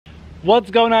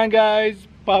What's going on, guys?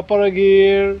 Papa Rug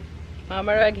here.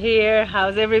 Mama Rug here.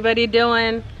 How's everybody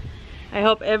doing? I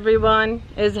hope everyone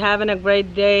is having a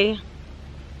great day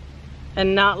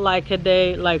and not like a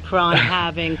day like Ron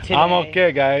having today. I'm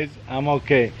okay, guys. I'm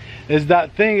okay.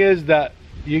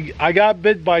 I got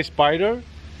bit by spider,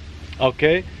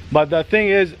 okay? But the thing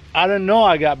is, I don't know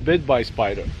I got bit by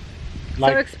spider. So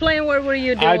explain, what were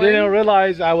you doing? I didn't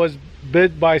realize I was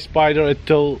bit by spider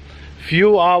until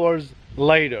few hours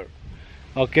later.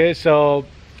 Okay, so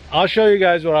I'll show you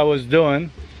guys what I was doing.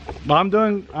 But I'm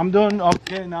doing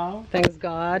okay now. Thanks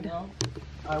God. You know,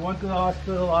 I went to the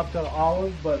hospital after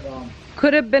hours, but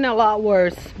could have been a lot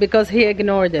worse because he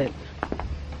ignored it.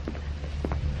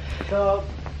 So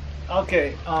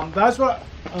okay, that's what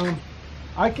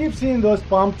I keep seeing those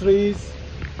palm trees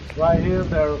right here.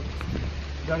 They're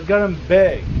getting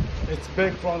big. It's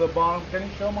big from the bottom. Can you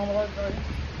show Mama right here?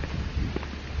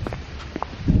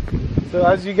 So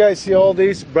as you guys see, all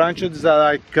these branches that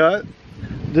I cut,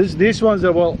 these ones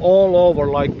that were all over,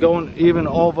 like going even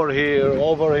over here,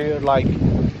 like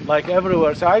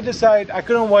everywhere. So I decided I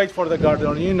couldn't wait for the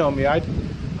garden. You know me. I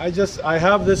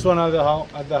have this one at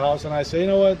the house, and I say, you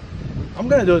know what? I'm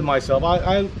gonna do it myself.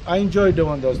 I enjoy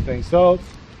doing those things. So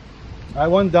I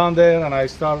went down there and I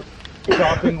started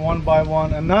chopping one by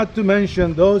one, and not to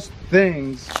mention those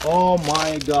things. Oh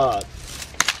my God!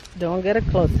 Don't get it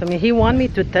close to me. He wanted me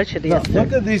to touch it yesterday.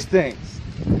 Look at these things.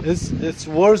 It's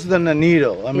worse than a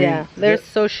needle. I mean, yeah, they're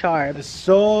so sharp. It's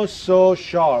so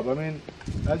sharp. I mean,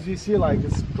 as you see, like,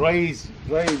 it's crazy.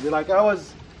 Like I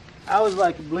was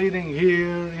like bleeding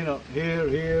here, you know,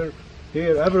 here,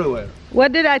 everywhere.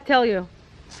 What did I tell you?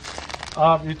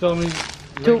 You told me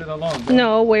leave it alone.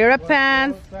 No, wear a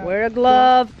pants, wear a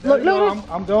glove. Look.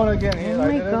 I'm doing again here. Oh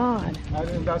my God.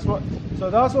 That's what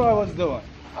I was doing.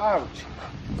 Ouch.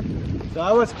 So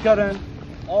I was cutting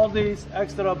all these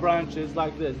extra branches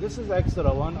like this. This is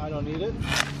extra one. I don't need it.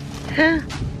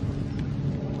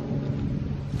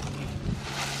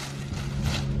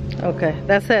 Okay,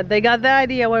 that's it. They got the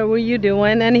idea. What were you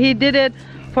doing? And he did it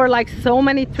for like so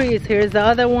many trees. Here's the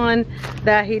other one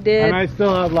that he did. And I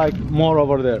still have like more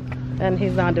over there. And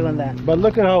he's not doing that. But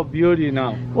look at how beauty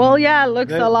now. Well, yeah, it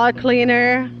looks a lot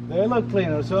cleaner. They look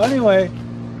cleaner. So anyway,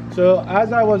 so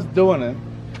as I was doing it,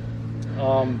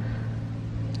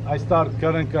 I started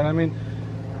cutting. I mean,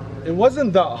 it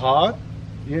wasn't that hot,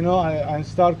 you know. I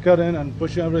start cutting and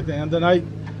pushing everything, and then I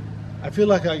feel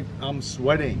like I'm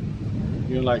sweating,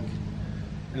 you know, like,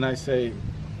 and I say,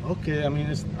 okay. I mean,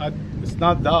 it's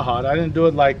not that hot. I didn't do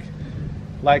it like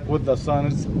with the sun.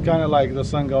 It's kind of like the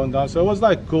sun going down, so it was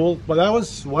like cool, but I was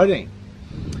sweating.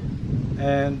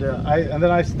 And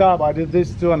then I stopped. I did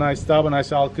this too, and I stopped, and I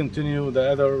said I'll continue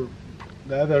the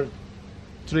other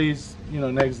trees, you know,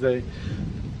 next day.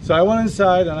 So I went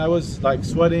inside and I was like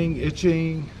sweating,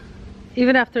 itching.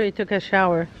 Even after he took a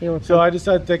shower, you were. So I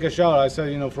decided to take a shower. I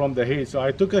said, you know, from the heat. So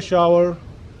I took a shower,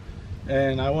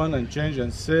 and I went and changed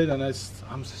and sit, and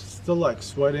I'm still like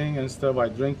sweating and stuff. I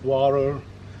drink water,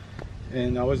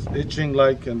 and I was itching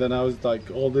like, and then I was like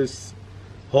all these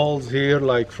holes here,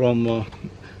 like from,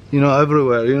 you know,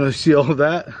 everywhere. You know, see all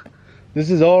that? This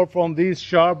is all from these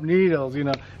sharp needles. You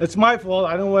know, it's my fault.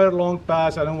 I don't wear long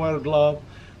pants. I don't wear a glove.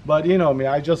 But you know me,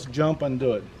 I just jump and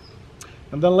do it.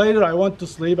 And then later I went to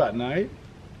sleep at night,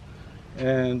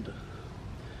 and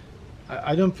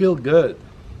I don't feel good.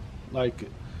 Like,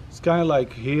 it's kind of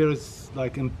like here, it's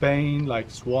like in pain,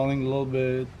 like swelling a little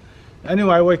bit.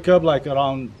 Anyway, I wake up like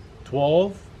around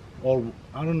 12, or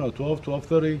I don't know,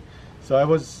 12:30. So I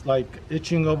was like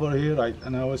itching over here,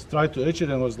 and I was trying to itch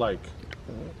it, and it was like,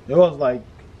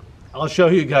 I'll show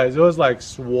you guys, it was like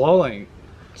swelling.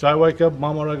 So I wake up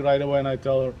Mama Rug right away, and I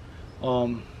tell her,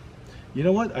 you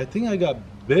know what? I think I got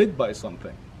bit by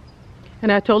something.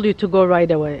 And I told you to go right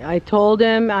away. I told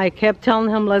him, I kept telling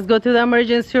him, let's go to the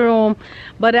emergency room.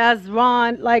 But as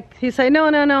Ron, like, he said, no,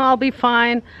 I'll be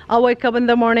fine. I'll wake up in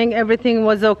the morning, everything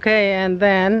was okay. And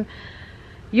then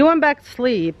you went back to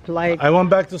sleep. Like, I went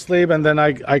back to sleep, and then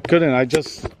I couldn't. I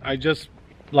just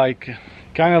like,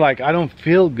 kind of like, I don't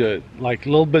feel good, like a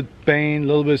little bit pain, a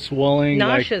little bit swelling,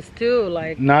 nauseous like, too,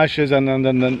 like nauseous. And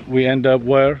then we end up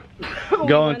where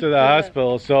going to the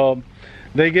hospital. So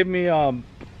they give me right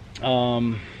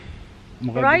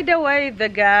away. The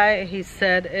guy, he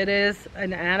said it is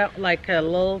an animal, like a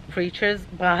little creature's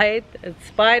bite. It's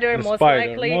spider, most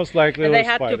likely. And they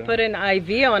had to put an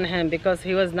IV on him because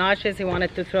he was nauseous. He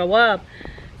wanted to throw up,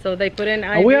 so they put in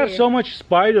IV. And we have so much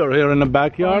spider here in the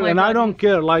backyard, and I don't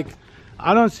care. Like,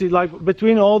 I don't see, like,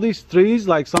 between all these trees,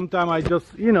 like, sometimes I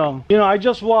just, you know, I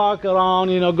just walk around,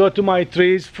 you know, go to my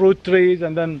trees, fruit trees,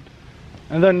 and then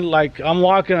And then like I'm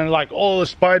walking and like the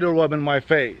spider web in my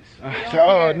face. I said,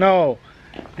 oh no.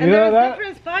 You And know there's that?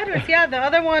 different spiders. Yeah, the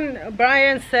other one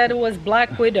Brian said was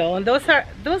black widow, and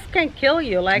those can kill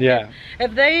you. Like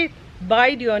if they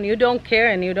bite you and you don't care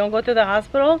and you don't go to the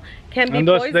hospital, can be and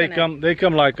those poisonous. they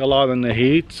come like a lot in the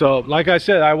heat. So like I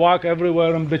said, I walk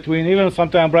everywhere in between. Even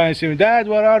sometimes Brian said, Dad,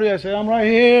 where are you? I said, I'm right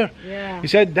here. Yeah. He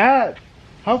said, Dad,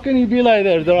 how can you be like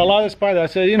that? There are a lot of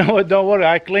spiders. I said, you know what, don't worry,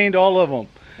 I cleaned all of them.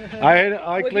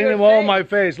 I cleaned them all my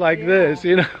face like this,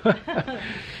 you know.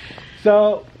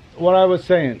 So what I was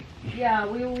saying. Yeah,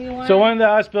 we went. So when in the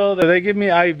hospital, they give me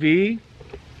IV.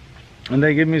 And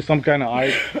they give me some kind of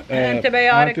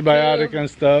antibiotic and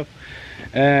stuff.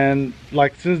 And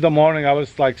like since the morning I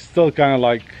was like still kind of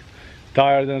like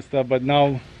tired and stuff, but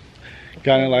now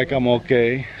kind of like I'm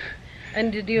okay.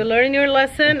 And did you learn your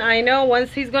lesson? I know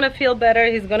once he's gonna feel better,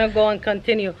 he's gonna go and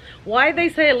continue. Why they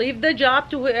say leave the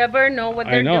job to whoever know what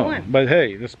they're doing? But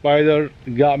hey, the spider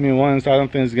got me once. I don't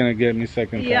think it's gonna get me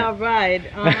second time. Yeah, right.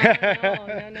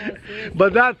 No,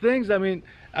 but that things, I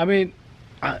mean,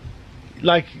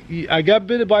 like I got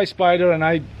bitten by a spider and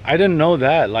I didn't know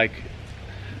that like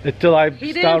until I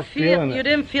started feeling it. You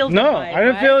didn't feel the no bite, I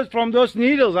didn't right? feel it from those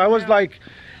needles. I was like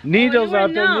needles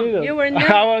after needles. You were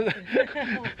numb.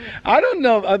 I don't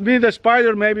know, I mean the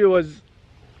spider maybe was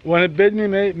when it bit me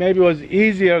maybe it was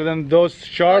easier than those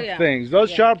sharp things.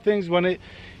 Those sharp things when it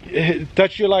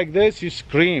touch you like this, you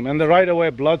scream and right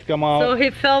away blood come out. So he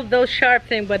felt those sharp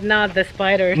things, but not the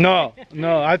spider. No,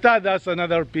 I thought that's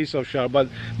another piece of sharp, but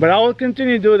I will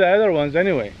continue to do the other ones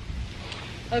anyway.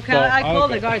 Okay, so, I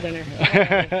called the gardener.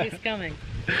 He's coming.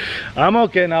 I'm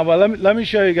okay now, but let me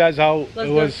show you guys how it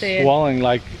was swelling.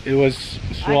 Like it was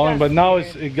swelling, but now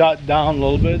it got down a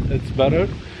little bit. It's better.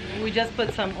 We just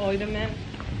put some ointment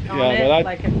on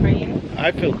like a cream.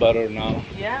 I feel better now.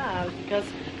 Yeah, because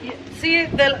see,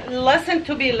 the lesson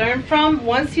to be learned from,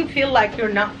 once you feel like you're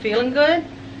not feeling good,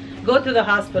 go to the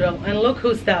hospital and look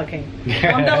who's talking.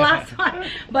 On the last one.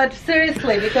 But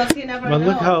seriously, because you never know. But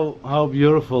look how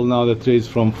beautiful now the trees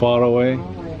from far away. Oh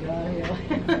my God,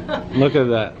 yeah. Look at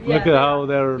that. Yeah, look at how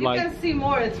they're you like. You can see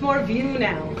more. It's more view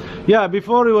now. Yeah,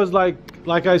 before it was like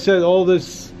I said, all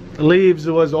this leaves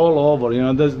was all over. You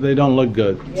know, they don't look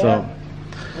good. Yeah. So.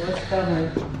 What's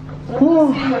coming?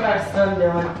 Let's see what our son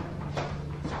doing.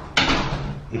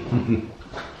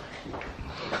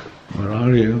 Where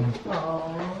are you? Oh.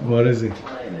 What is he?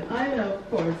 I know, of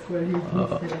course, where he's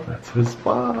sitting. That's his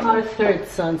spot. Our third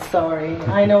son, sorry.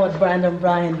 I know what Brandon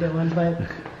Brian doing, but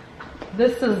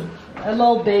this is a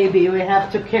little baby. We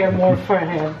have to care more for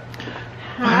him.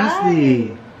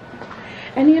 Bosley.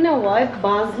 And you know what,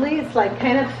 Bosley, it's like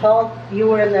kind of felt you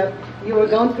were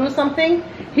going through something.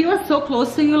 He was so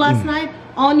close to you last night.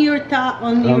 On your top,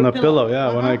 on the pillow,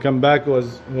 yeah. When I come back,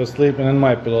 was sleeping in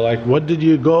my pillow. Like, what did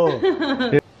you go?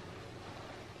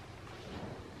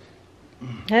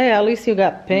 Hey, at least you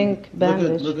got pink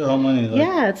bandage. Look at how many. Like,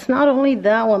 yeah, it's not only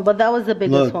that one, but that was the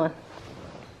biggest one.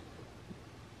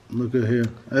 Look at here,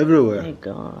 everywhere. Oh my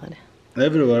God.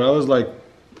 Everywhere. I was like,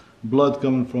 blood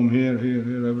coming from here,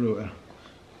 everywhere.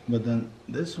 But then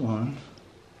this one.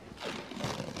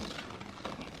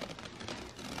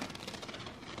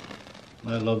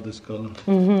 I love this color.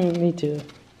 Me too.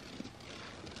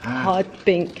 Hot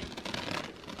pink.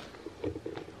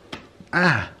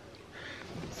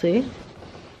 See?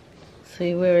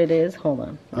 See where it is? Hold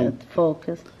on. Let's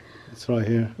focus. It's right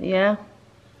here. Yeah.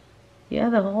 Yeah,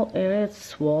 the whole area is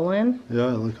swollen. Yeah,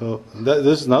 look how...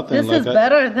 This is nothing. This is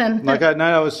better than... Like at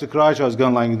night I was to crash, I was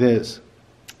going like this.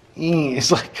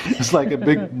 It's like a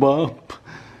big bump.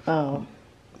 Oh.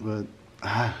 But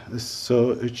it's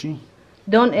so itchy.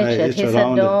 Don't itch it. He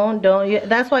said don't.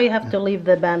 That's why you have to leave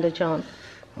the bandage on.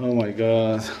 Oh my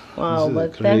God. Wow,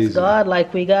 but thanks God,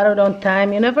 like we got it on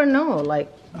time. You never know,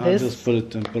 like this. I'll just put it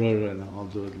temporary and I'll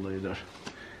do it later.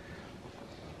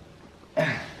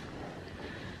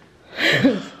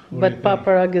 But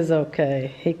Papa Rug is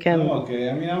okay. He can. I'm okay.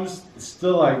 I mean, I'm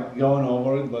still like going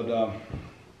over it, but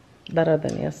better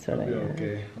than yesterday. I'll be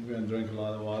okay. I'm gonna drink a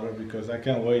lot of water because I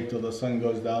can't wait till the sun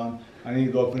goes down. I need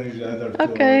to go finish the other two.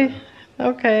 Okay.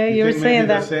 Okay, you were saying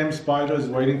that. The same spider is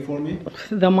waiting for me?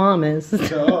 The mom is.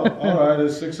 So, alright,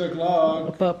 it's 6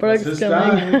 o'clock. Papa Rug's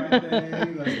coming.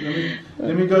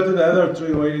 Let me go to the other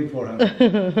tree waiting for him.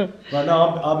 But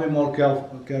no, I'll be more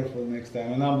careful next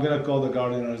time. And I'm going to call the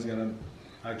gardener who's going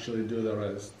to actually do the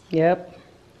rest. Yep.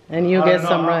 And you get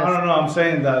some rest. I don't know, I'm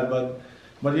saying that,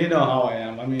 but you know how I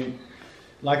am. I mean,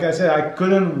 like I said, I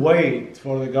couldn't wait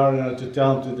for the gardener to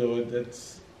tell him to do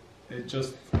it.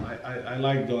 I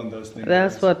like doing those things.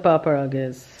 That's what Papa Rug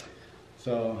is.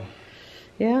 So.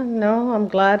 Yeah, no, I'm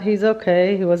glad he's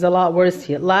okay. He was a lot worse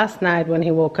last night when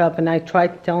he woke up, and I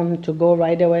tried to tell him to go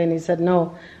right away, and he said,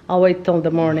 no, I'll wait till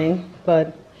the morning.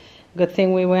 But good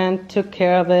thing we went, took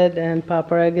care of it, and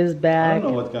Papa Rug is back. I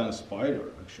don't know what kind of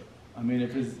spider, actually. I mean,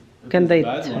 if it's Can they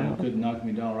bad one, tell? it could knock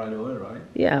me down right away, right?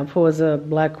 Yeah, if it was a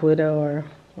black widow or...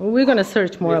 We're going to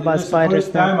search more about This is spiders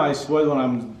the first time now. I sweat when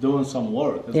I'm doing some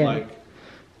work. It's Yeah. like,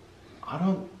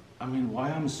 I mean, why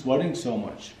I'm sweating so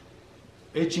much?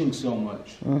 Itching so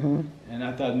much. And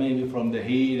I thought maybe from the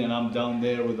heat, and I'm down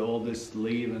there with all this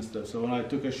leaf and stuff. So when I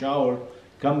took a shower,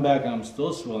 come back and I'm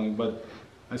still swelling, but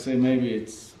I say maybe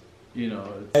it's, you know,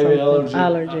 maybe allergy.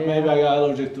 Maybe yeah. I got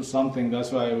allergic to something.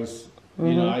 That's why I was,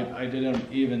 you know, I didn't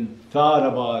even thought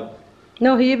about.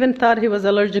 No, he even thought he was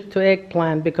allergic to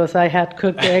eggplant because I had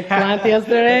cooked eggplant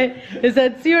yesterday. He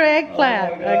said, it's your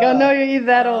eggplant. I go, no, you eat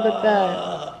that all the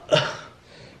time.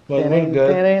 But we're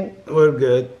good. We're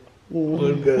good.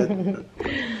 We're good.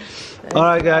 All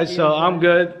right, guys. So I'm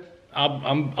good.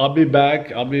 I'll be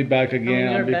back. I'll be back again.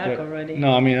 Oh, you're I'll be back already.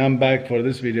 No, I mean I'm back for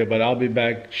this video, but I'll be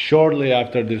back shortly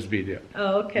after this video.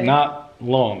 Oh, okay. Not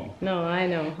long. No, I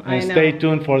know. And stay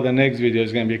tuned for the next video.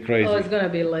 It's gonna be crazy. Oh, it's gonna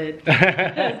be lit.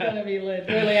 It's gonna be lit.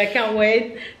 Really, I can't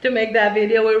wait to make that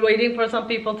video. We're waiting for some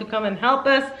people to come and help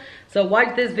us. So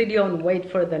watch this video and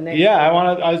wait for the next. Yeah,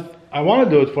 video. I want to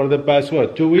do it for the past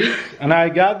 2 weeks, and I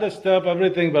got the stuff,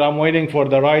 everything, but I'm waiting for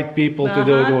the right people to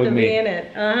do it with to me. be in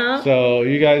it. So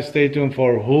you guys stay tuned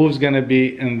for who's gonna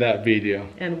be in that video.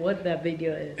 And what that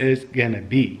video is. It's gonna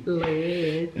be.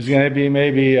 Lit. It's gonna be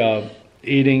maybe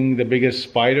eating the biggest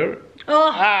spider.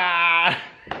 Oh, Ah!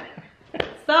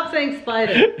 stop saying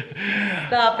spider.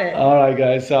 Stop it. All right,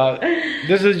 guys.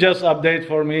 This is just update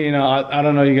for me. You know, I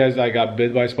don't know you guys. I got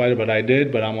bit by spider, but I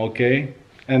did. But I'm okay.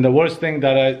 And the worst thing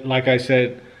that like I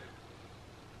said,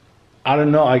 I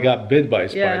don't know. I got bit by a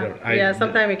spider. Yeah.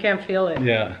 Sometimes you can't feel it.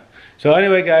 Yeah. So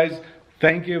anyway, guys,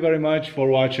 thank you very much for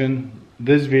watching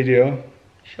this video.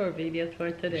 Short video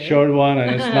for today. Short one,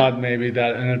 and it's not maybe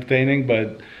that entertaining,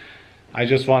 but I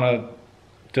just want to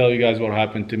tell you guys what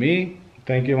happened to me.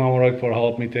 Thank you, Mama Rug, for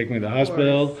helping me take me to the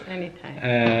hospital. Anytime.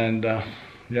 And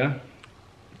yeah.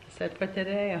 That's it for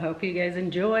today. I hope you guys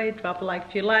enjoyed. Drop a like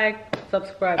if you like.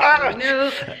 Subscribe if you're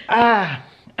new.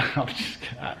 I'm just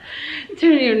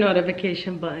Turn your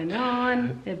notification button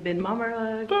on. It's been Mama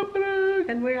Rug.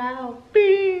 And we're out.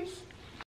 Peace.